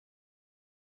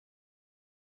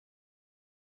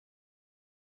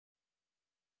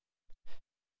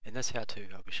In this how-to,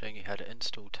 I'll be showing you how to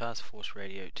install Taskforce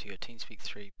Radio to your TeamSpeak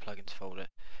 3 plugins folder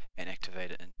and activate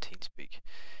it in TeamSpeak.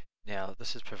 Now,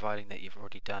 this is providing that you've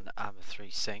already done Armour 3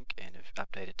 sync and have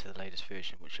updated to the latest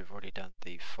version, which you've already done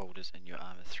the folders in your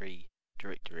Armour 3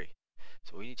 directory.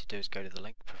 So all you need to do is go to the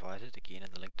link provided, again in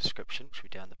the link description, which will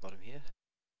be down the bottom here.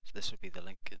 So this will be the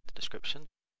link in the description.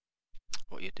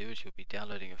 What you'll do is you'll be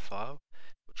downloading a file,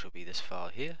 which will be this file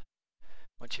here.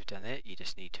 Once you've done that, you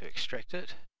just need to extract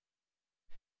it.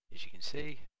 As you can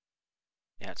see,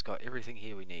 now it's got everything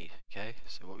here we need. Okay,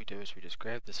 so what we do is we just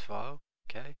grab this file.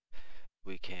 Okay,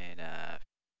 we can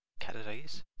cut it, I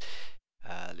guess.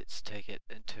 Let's take it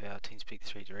into our TeamSpeak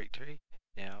 3 directory.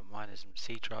 Now mine is in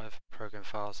C drive, program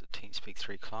files at TeamSpeak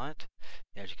 3 client.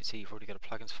 Now as you can see, you've already got a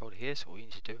plugins folder here, so all you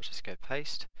need to do is just go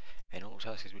paste, and all it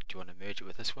asks is, do you want to merge it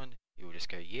with this one? You will just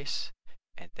go yes,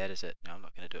 and that is it. Now I'm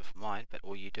not going to do it for mine, but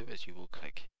all you do is you will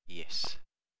click yes.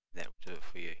 That will do it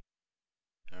for you.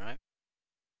 Alright,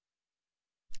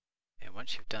 and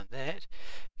once you've done that,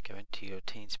 go into your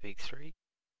TeamSpeak 3,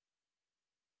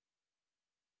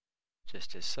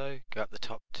 just as so, go up the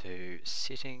top to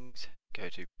settings, go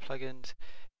to plugins.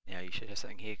 Now you should have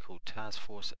something here called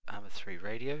Taskforce Armour 3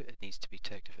 Radio. It needs to be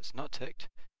ticked. If it's not ticked,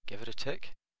 give it a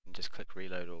tick and just click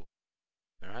reload all.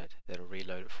 Alright, that'll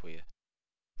reload it for you.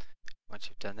 Once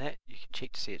you've done that, you can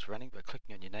check to see it's running by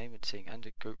clicking on your name and seeing under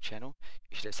group channel,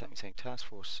 you should have something saying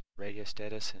Taskforce Radio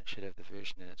status, and it should have the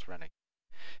version and it's running.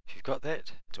 If you've got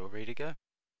that, it's all ready to go.